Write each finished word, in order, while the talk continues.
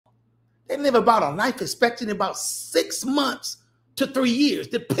They live about a life expectancy about 6 months to 3 years,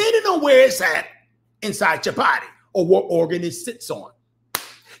 depending on where it's at inside your body or what organ it sits on.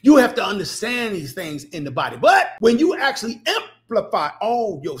 You have to understand these things in the body. But when you actually amplify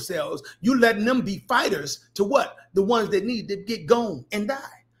all your cells, you letting them be fighters to what? The ones that need to get gone and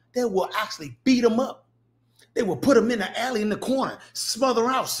die. They will actually beat them up. They will put them in the alley in the corner, smother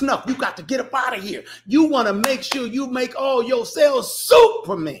out, snuff. You got to get up out of here. You want to make sure you make all your cells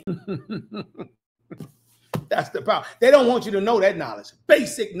Superman. That's the power. They don't want you to know that knowledge,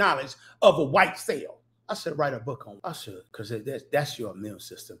 basic knowledge of a white cell. I should write a book on it. I should, because that's your immune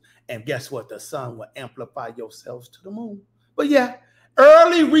system. And guess what? The sun will amplify your cells to the moon. But yeah,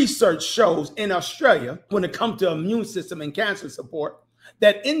 early research shows in Australia, when it comes to immune system and cancer support,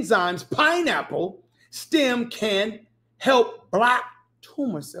 that enzymes, pineapple stem can help block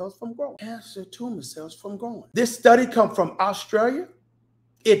tumor cells from growing. Cancer tumor cells from growing. This study comes from Australia.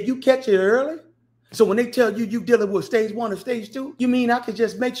 If you catch it early, so when they tell you you're dealing with stage 1 or stage 2, you mean I could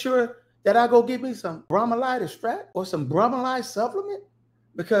just make sure that I go get me some bromelain extract or some bromelain supplement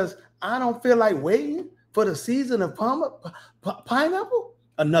because I don't feel like waiting for the season of pineapple?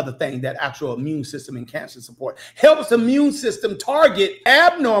 Another thing that actual immune system and cancer support helps immune system target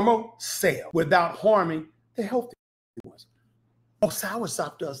abnormal cells without harming the healthy ones. Oh,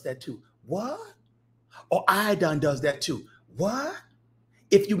 soursop does that too. What? Or iodine does that too. What?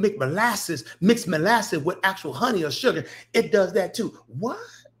 If you make mix molasses with actual honey or sugar, it does that too. What?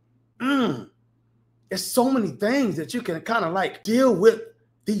 There's so many things that you can kind of like deal with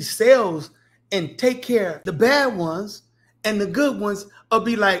these cells and take care of the bad ones, and the good ones will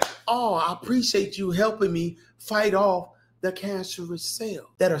be like, oh, I appreciate you helping me fight off the cancerous cells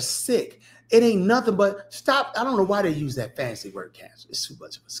that are sick. It ain't nothing but stop. I don't know why they use that fancy word cancer. It's too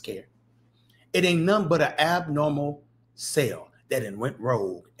much of a scare. It ain't nothing but an abnormal cell that then went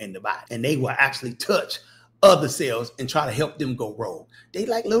rogue in the body, and they will actually touch other cells and try to help them go rogue. They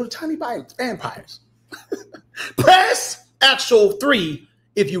like little tiny vampires. Press actual 3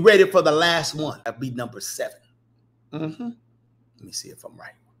 if you're ready for the last one. That'll be number 7. Let me see if I'm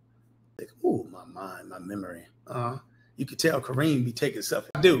right. Like, ooh, my mind, my memory. You can tell Kareem be taking stuff.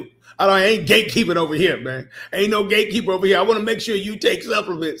 I ain't gatekeeping over here, man. Ain't no gatekeeper over here. I want to make sure you take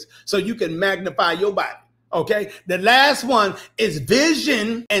supplements so you can magnify your body. Okay, the last one is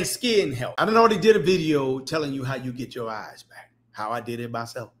vision and skin health. I already did a video telling you how you get your eyes back, how I did it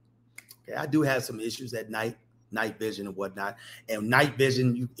myself. Okay, I do have some issues at night vision and whatnot. And night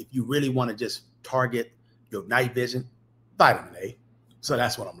vision, if you really want to just target your night vision, vitamin A. So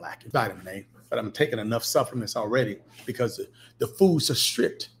that's what I'm lacking, vitamin A. But I'm taking enough supplements already because the foods are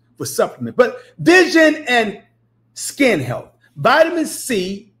stripped with supplement. But vision and skin health, vitamin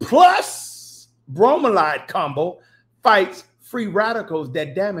C plus bromelain combo fights free radicals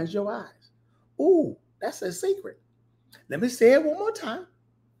that damage your eyes. Ooh, that's a secret. Let me say it one more time.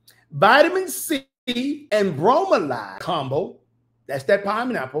 Vitamin C and bromelain combo, that's that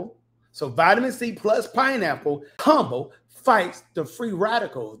pineapple. So vitamin C plus pineapple combo fights the free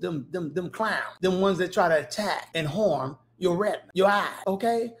radicals, them clowns, them ones that try to attack and harm your retina, your eye,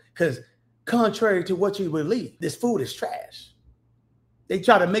 okay? Because contrary to what you believe, this food is trash. They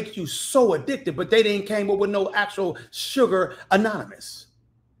try to make you so addicted, but they didn't came up with no actual sugar anonymous.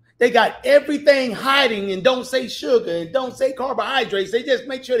 They got everything hiding and don't say sugar and don't say carbohydrates. They just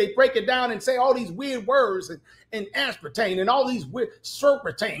make sure they break it down and say all these weird words and aspartame and all these weird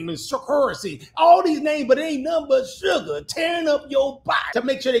serpentine and sucrose, all these names, but it ain't nothing but sugar tearing up your body to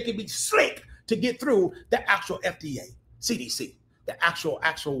make sure they can be slick to get through the actual FDA, CDC, the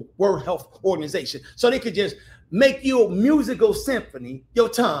actual World Health Organization. So they could just make your musical symphony, your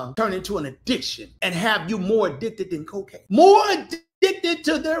tongue, turn into an addiction and have you more addicted than cocaine. More addicted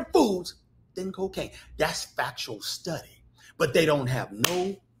to their foods than cocaine. That's factual study. But they don't have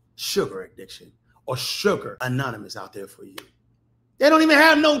no sugar addiction or sugar anonymous out there for you. They don't even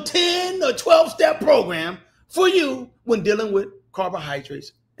have no 10 or 12-step program for you when dealing with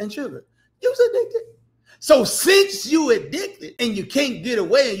carbohydrates and sugar. You're addicted. So since you addicted and you can't get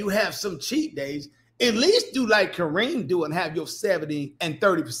away and you have some cheat days, at least do like Kareem do and have your 70 and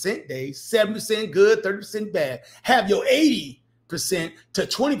 30% days, 70% good, 30% bad. Have your 80% to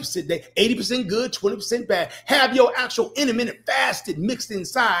 20% day, 80% good, 20% bad. Have your actual intermittent fasting mixed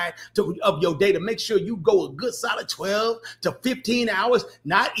inside of your day to make sure you go a good solid 12 to 15 hours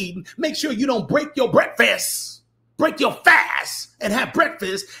not eating. Make sure you don't break your breakfast. Break your fast and have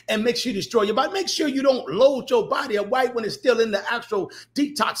breakfast and make sure you destroy your body. Make sure you don't load your body up right when it's still in the actual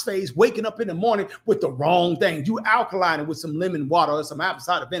detox phase, waking up in the morning with the wrong thing. You alkaline it with some lemon water or some apple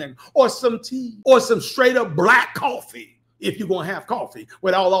cider vinegar or some tea or some straight up black coffee. if you're going to have coffee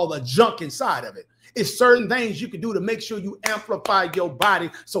with all the junk inside of it. It's certain things you can do to make sure you amplify your body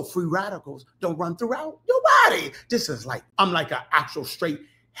so free radicals don't run throughout your body. This is like, I'm like an actual straight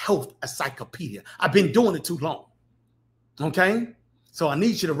health encyclopedia. I've been doing it too long. Okay? So I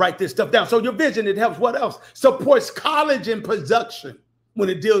need you to write this stuff down. So your vision, it helps what else? Supports collagen production when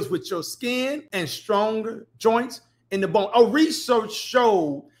it deals with your skin and stronger joints in the bone. A research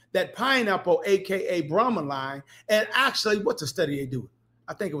showed that pineapple, aka bromelain, and actually, what's the study they do?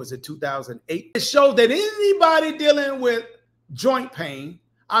 I think it was in 2008. It showed that anybody dealing with joint pain,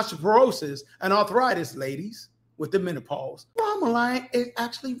 osteoporosis, and arthritis, ladies, with the menopause, bromelain, it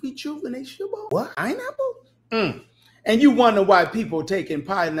actually rejuvenates your bone. What? Pineapple? And you wonder why people are taking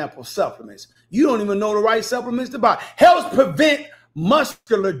pineapple supplements. You don't even know the right supplements to buy. Helps prevent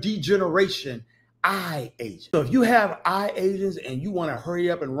muscular degeneration, eye aging. So if you have eye agents and you want to hurry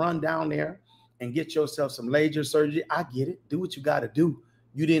up and run down there and get yourself some laser surgery, I get it. Do what you got to do.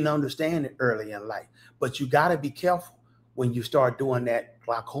 You didn't understand it early in life, but you got to be careful when you start doing that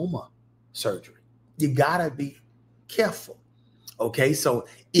glaucoma surgery. You got to be careful. Okay, so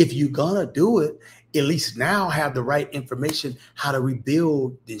if you're going to do it, at least now have the right information how to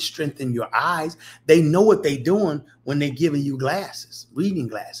rebuild and strengthen your eyes. They know what they're doing when they're giving you glasses, reading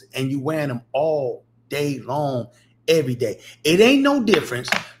glasses, and you wearing them all day long, every day. It ain't no difference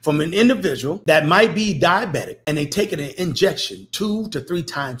from an individual that might be diabetic and they taking an injection 2 to 3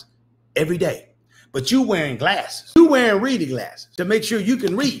 times every day. But you wearing glasses. You wearing reading glasses to make sure you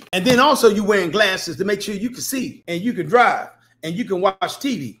can read. And then also you wearing glasses to make sure you can see and you can drive and you can watch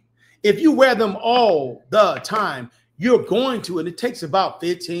TV. If you wear them all the time, you're going to, and it takes about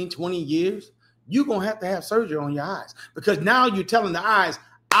 15, 20 years, you're going to have surgery on your eyes. Because now you're telling the eyes,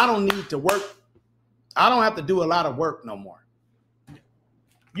 I don't need to work. I don't have to do a lot of work no more.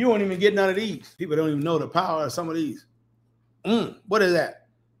 You won't even get none of these. People don't even know the power of some of these. What is that?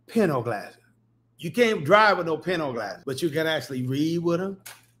 Pinhole glasses. You can't drive with no pinhole glasses, but you can actually read with them.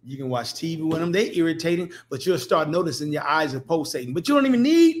 You can watch TV with them. They're irritating, but you'll start noticing your eyes are pulsating. But you don't even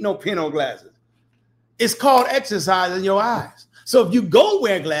need no pinhole glasses. It's called exercising your eyes. So if you go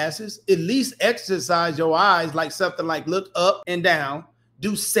wear glasses, at least exercise your eyes, like something like look up and down.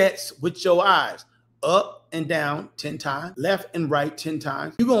 Do sets with your eyes. Up and down 10 times, left and right 10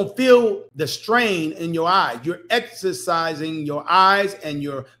 times. You're going to feel the strain in your eyes. You're exercising your eyes and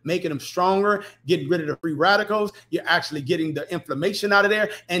you're making them stronger, getting rid of the free radicals. You're actually getting the inflammation out of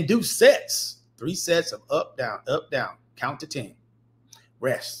there. And do sets, 3 sets of up, down, count to 10.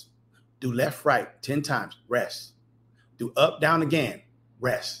 Rest. Do left, right 10 times, rest. Do up, down again,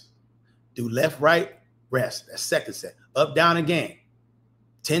 rest. Do left, right, rest. That's second set. Up, down again,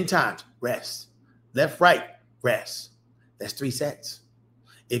 10 times, rest. Left, right, rest. That's 3 sets.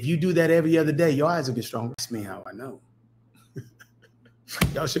 If you do that every other day, your eyes will get stronger. Ask me how I know.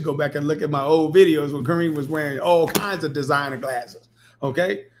 Y'all should go back and look at my old videos when Kareem was wearing all kinds of designer glasses.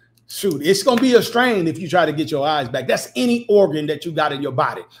 Okay? Shoot, it's going to be a strain if you try to get your eyes back. That's any organ that you got in your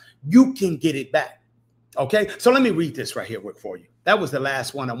body. You can get it back. Okay? So let me read this right here for you. That was the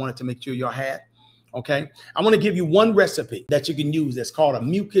last one I wanted to make sure y'all had. Okay? I want to give you one recipe that you can use that's called a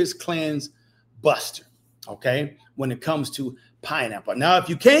Mucus Cleanse Buster, okay, when it comes to pineapple. Now, if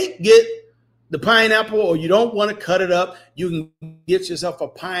you can't get the pineapple or you don't want to cut it up, you can get yourself a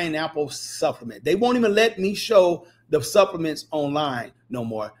pineapple supplement. They won't even let me show the supplements online no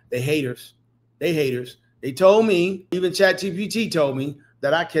more. They haters. They haters. They told me, even ChatGPT told me,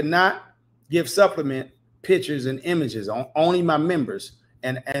 that I cannot give supplement pictures and images on only my members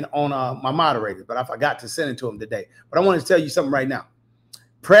and on my moderators, but I forgot to send it to them today. But I want to tell you something right now.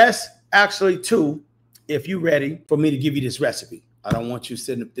 Press actually 2 if you're ready for me to give you this recipe. I don't want you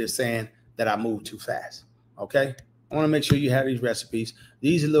sitting up there saying that I moved too fast. Okay? I want to make sure you have these recipes.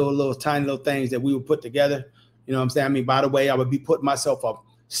 These are little tiny little things that we will put together. You know what I'm saying? I mean, by the way, I would be putting myself a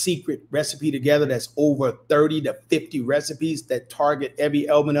secret recipe together that's over 30 to 50 recipes that target every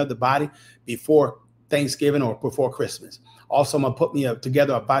element of the body before Thanksgiving or before Christmas. Also, I'm going to put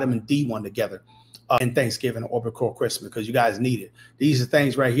together a vitamin D one together in Thanksgiving or before Christmas because you guys need it. These are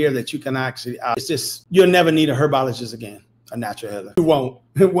things right here that you can actually, it's just, you'll never need a herbologist again, a natural healer. You won't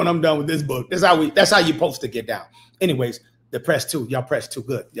when I'm done with this book. That's how you're supposed to get down. Anyways, the press 2, y'all press 2,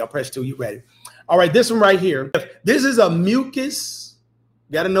 good. Y'all press 2, you ready. All right, this one right here. This is a mucus.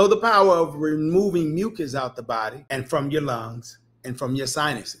 You got to know the power of removing mucus out the body and from your lungs and from your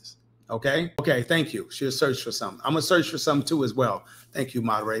sinuses. Okay. Okay. Thank you. She'll search for some. I'm going to search for some too as well. Thank you,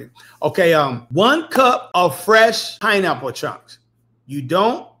 moderator. Okay. 1 cup of fresh pineapple chunks. You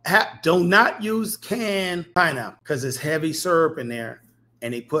do not use canned pineapple because it's heavy syrup in there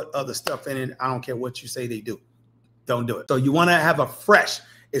and they put other stuff in it. I don't care what you say they do. Don't do it. So you want to have a fresh.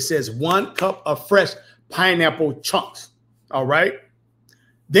 It says 1 cup of fresh pineapple chunks. All right.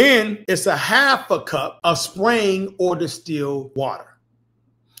 Then it's a 1/2 cup of spring or distilled water.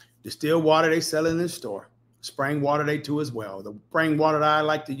 Distilled water they sell in the store. Spring water they do as well. The spring water that I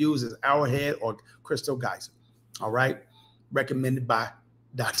like to use is Arrowhead or Crystal Geyser. All right. Recommended by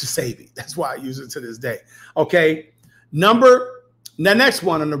Dr. Sabi. That's why I use it to this day. Okay. The next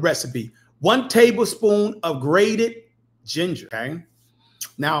one on the recipe, 1 tablespoon of grated ginger. Okay.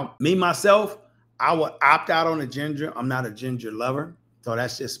 Now, me, myself, I would opt out on the ginger. I'm not a ginger lover. So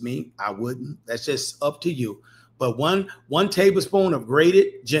that's just me. I wouldn't. That's just up to you. But one tablespoon of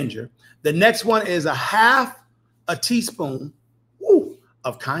grated ginger. The next one is a 1/2 teaspoon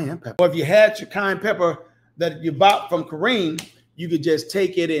of cayenne pepper. Or if you had your cayenne pepper that you bought from Kareem, you could just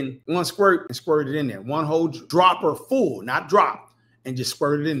take it in 1 squirt and squirt it in there. 1 whole dropper full, not drop, and just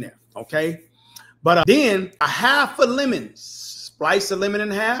squirt it in there. Okay. But then a 1/2 lemon, slice a lemon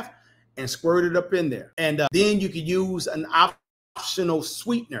in half and squirt it up in there. And then you could use an optional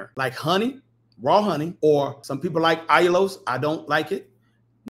sweetener like honey, raw honey, or some people like allulose. I don't like it.